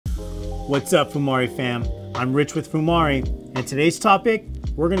What's up, Fumari fam? I'm Rich with Fumari, and today's topic,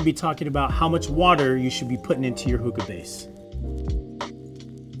 we're going to be talking about how much water you should be putting into your hookah base.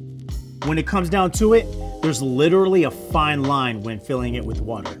 When it comes down to it, there's literally a fine line when filling it with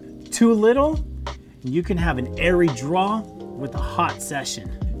water. Too little, and you can have an airy draw with a hot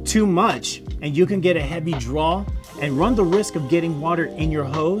session. Too much, and you can get a heavy draw and run the risk of getting water in your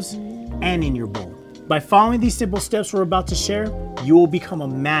hose and in your bowl. By following these simple steps we're about to share, you will become a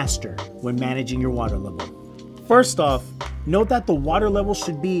master when managing your water level. First off, note that the water level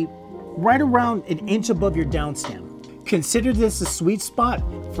should be right around an inch above your downstem. Consider this a sweet spot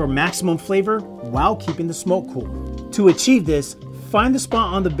for maximum flavor while keeping the smoke cool. To achieve this, find the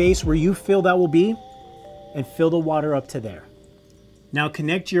spot on the base where you feel that will be and fill the water up to there. Now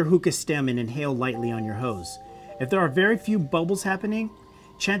connect your hookah stem and inhale lightly on your hose. If there are very few bubbles happening,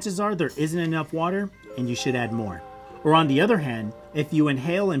 chances are there isn't enough water and you should add more. Or on the other hand, if you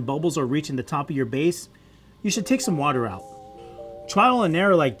inhale and bubbles are reaching the top of your base, you should take some water out. Trial and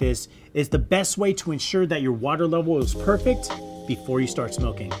error like this is the best way to ensure that your water level is perfect before you start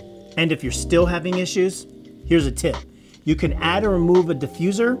smoking. And if you're still having issues, here's a tip. You can add or remove a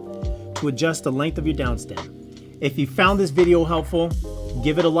diffuser to adjust the length of your downstem. If you found this video helpful,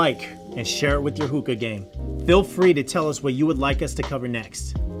 give it a like and share it with your hookah gang. Feel free to tell us what you would like us to cover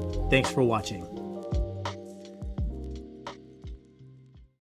next. Thanks for watching.